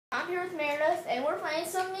here with Meredith, and we're playing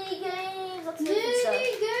some mini games. Let's do some Mini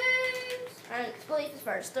stuff. games. Alright, split this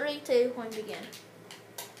first. 3, 2, 1, begin.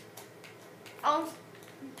 Whoa!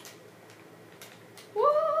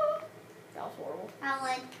 That was horrible. I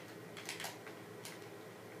win.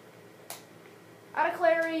 I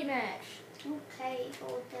declare a rematch. Okay,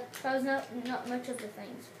 hold up. Because not much of the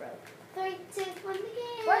things broke. 3, 2, 1, begin.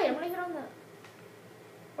 Wait, I'm gonna get on the.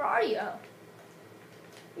 Where are you? Oh.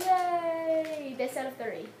 Yay! Best out of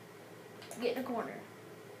 3. Get in a corner.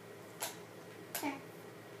 Okay.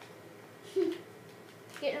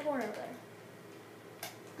 Get in a corner over there.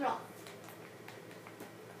 Draw.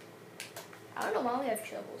 I don't know why we have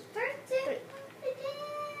shovels. 3, 2, 1, begin.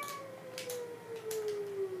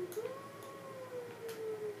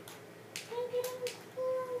 I'm getting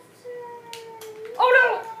closer. Oh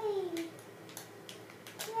Yay.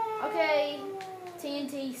 no! Okay,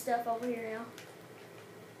 TNT stuff over here now.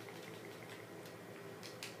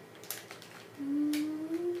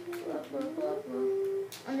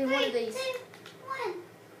 I need one of these. 3, 2, 1,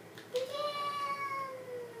 begin.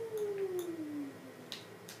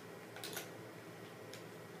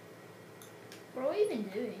 What are we even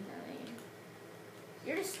doing? I mean,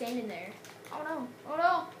 you're just standing there. Oh no! Oh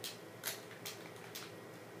no!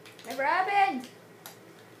 Never happened.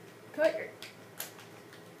 Cut your.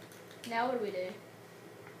 Now what do we do?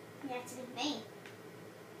 You have to be me.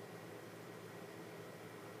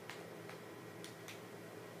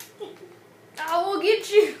 I will get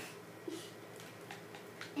you.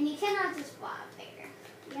 And you cannot just fly up there.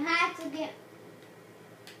 You have to get.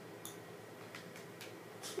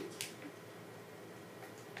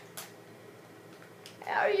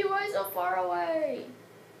 How are you always so far away?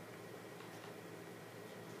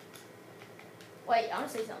 Wait, I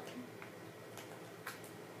want to say something.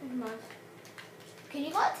 Never mind. Can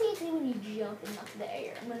you light TNT when you jump into the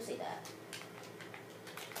air? I'm gonna say that.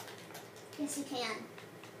 Yes, you can.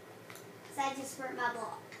 Because I just burnt my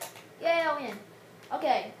block. Yay, I win.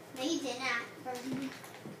 Okay. No, you did not.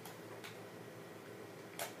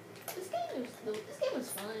 This game was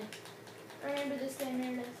fun. Remember this game,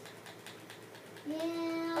 Meredith?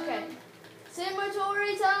 Yeah. Okay.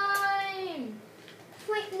 Cemetery time!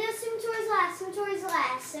 Wait, no, cemetery's last. Cemetery's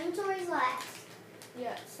last. Cemetery's last.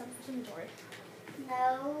 Yeah, it's time for cemetery.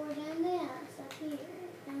 No, we're doing this up here.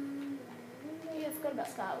 Yeah, I forgot about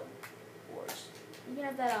Sky Wars. You can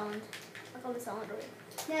have that island. I call this island right.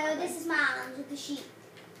 No, this is my island with the sheep.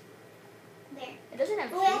 There. It doesn't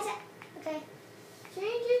have Oh, that's it. Okay.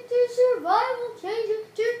 Change it to survival. Change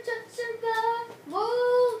it to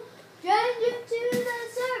survival. Change it to the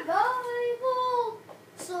survival.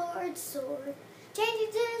 Sword, sword. Change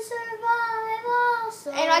it to survival.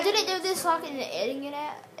 Sword. And I didn't do this like in the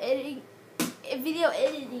video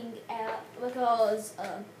editing app because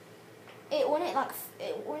it wouldn't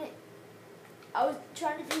I was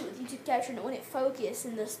trying to do it with YouTube Capture and it wouldn't focus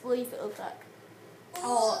in the spleef. It looked like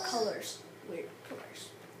all colors, weird colors.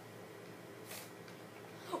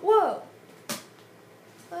 Whoa!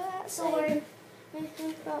 Sword. We're We're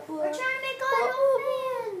trying to make all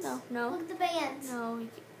bands. No, no. Look at the bands. No.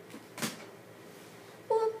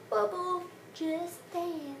 Boop, bubble, just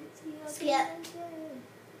dance. Skip.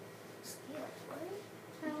 Skip, what?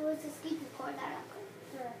 I was a skip record that up.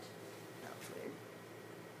 That was weird.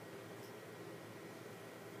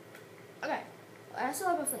 Okay. Well, I still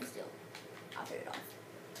have my flint steel. I'll turn it off.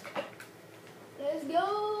 Let's go!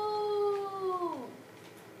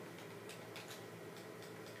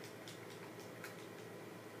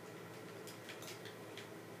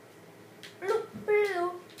 Bloop,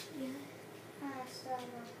 bloop. I still have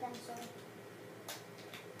no pencil.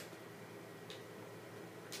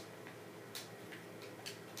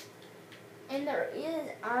 And there is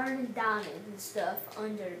iron and diamonds and stuff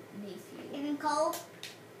underneath you. Even coal?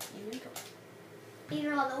 Even coal.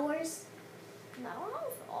 Even all the ores? No, I don't know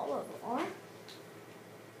if all of them are. I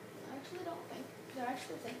actually don't think. I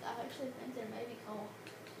actually think there may be coal.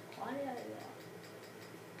 Why did I do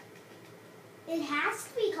that? It has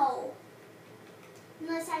to be coal.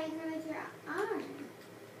 Unless how you can make your iron.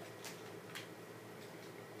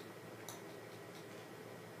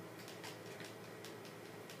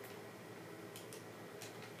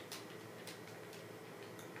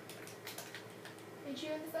 Hit you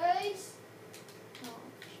in the face? Oh.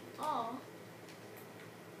 Oh.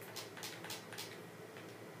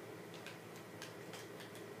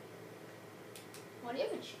 Why do you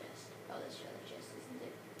have a chest? Oh, that's your other chest, isn't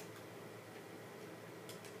it?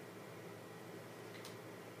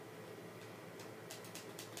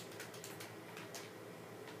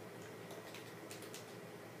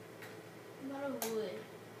 I'm out of wood.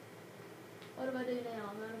 What do I do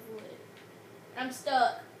now? I'm out of wood. I'm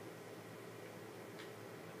stuck.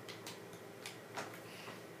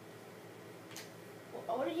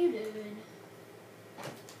 you doing?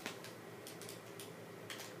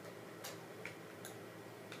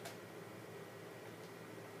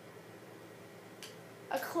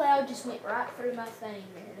 A cloud just went right through my thing,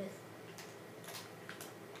 Meredith.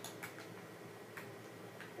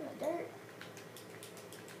 Dirt.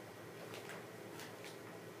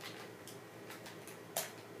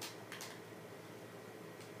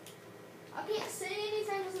 I can't see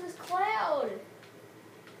anything because of this cloud.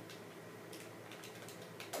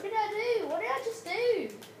 What did I do? What did I just do?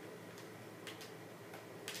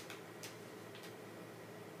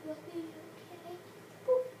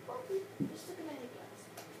 Just look at it, guys.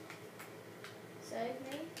 Save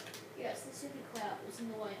me. Yes, the stupid cloud was in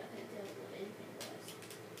the way. I can't tell what anything was.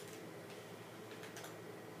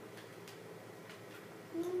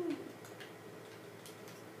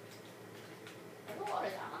 There's a lot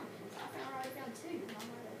of diamonds. I already found 2.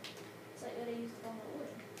 It's like that I used all my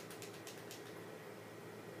wood.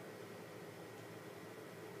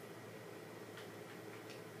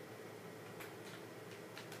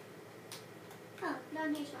 Oh, no,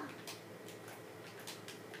 here's one.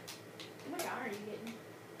 How much iron are you getting?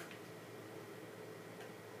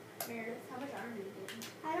 Meredith, how much iron are you getting?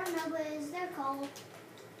 I don't know, but is there coal?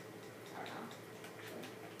 I don't know.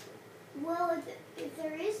 Well, if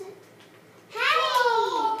there isn't. Hey!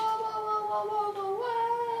 Whoa, whoa, whoa, whoa, whoa,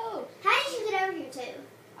 whoa! How did you get over here, too?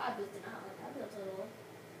 I built an island. I built a little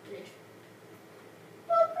bridge.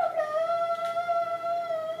 Blah, blah, blah.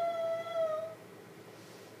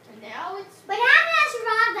 And now it's... But how did I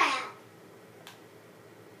survive that?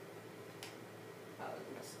 Oh, it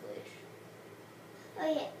must glitch. Oh,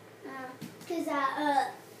 yeah. Because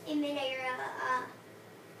in midair,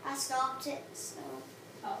 I stopped it, so.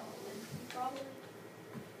 Oh, then probably...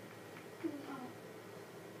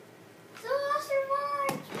 So I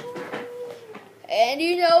survived. And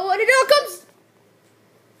you know what it all comes...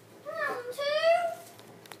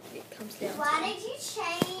 It comes down Why did you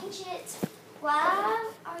change it?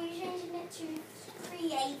 Why are you changing it to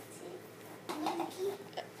creative?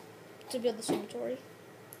 to build the cemetery.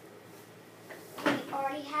 We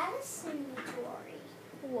already have a cemetery.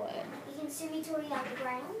 What? You can cemetery on the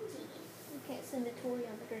ground. You can't cemetery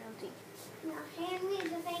on the ground. Now hand me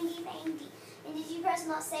the thingy thingy. And did you press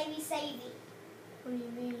not savey savey? What do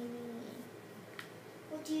you mean?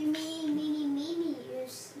 What do you mean, meanie, you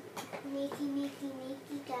sneaky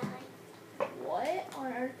guy? What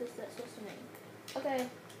on earth is that supposed to mean? Okay.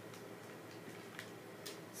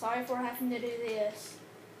 Sorry for having to do this.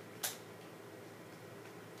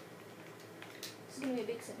 This is going to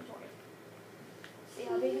be a big cemetery. See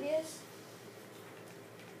how big it is?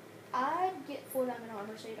 I'd get full diamond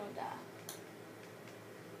armor so you don't die.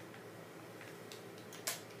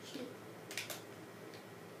 Shoot.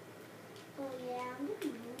 Oh yeah, I'm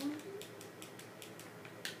doing one.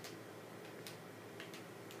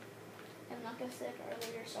 And like I said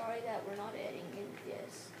earlier, sorry that we're not editing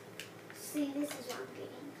this. See, this is what I'm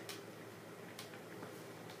getting.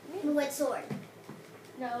 The wood sword.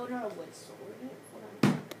 No, not a wood sword.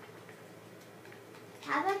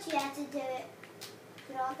 How about you have to do it?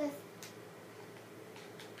 Put all the.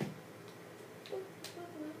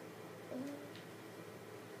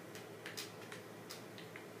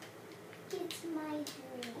 It's my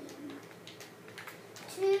dream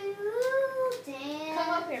to dance. Come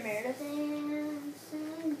up here, Meredith. Dance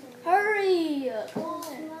and dance. Hurry! Come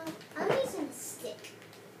on. I'm using a stick.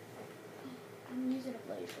 I'm using a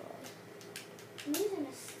blaze rod. I'm using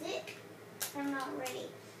a stick. I'm not ready.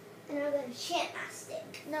 And I'm going to enchant my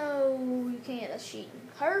stick. No, you can't. That's cheating.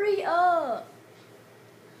 Hurry up!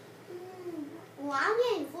 Well, I'm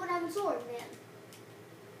getting a 4 diamond sword then.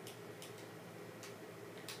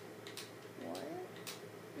 What?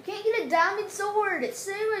 You can't get a diamond sword. It's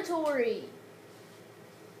cemetery.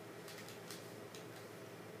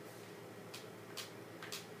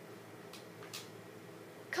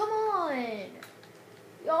 Come on.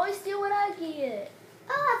 You always steal what I get.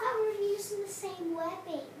 Oh, I thought we were using the same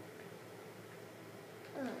weapon.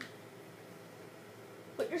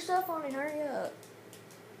 Put your stuff on and hurry up.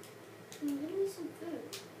 Give me some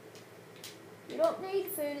food. You don't need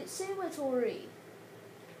food. It's cemetery.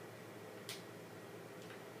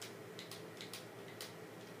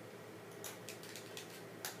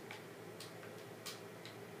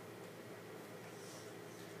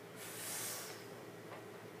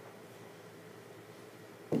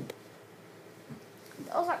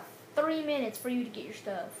 That was like 3 minutes for you to get your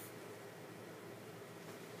stuff.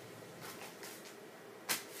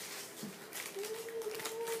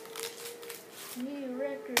 New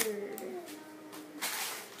record.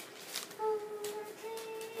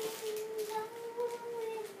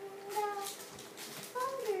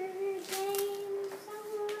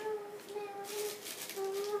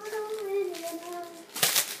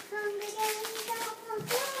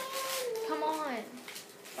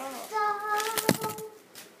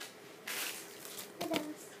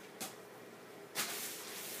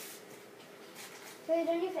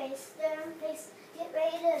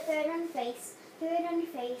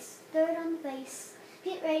 face. Throw it on the face.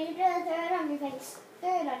 Get ready to throw it on your face. Throw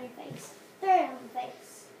it on your face. Throw it on the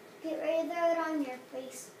face. Get ready to throw it on your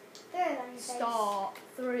face. Throw it on your face. Stop.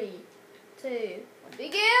 3, 2, 1.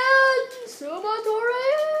 Begin! Sumatore!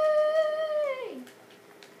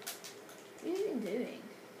 What have you been doing?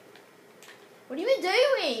 What have you been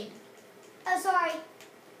doing? Oh, sorry.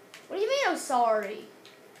 What do you mean, I'm sorry?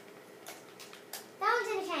 That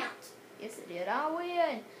one didn't count. Yes, it did. I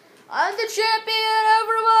win. I'm the champion,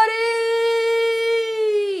 everybody!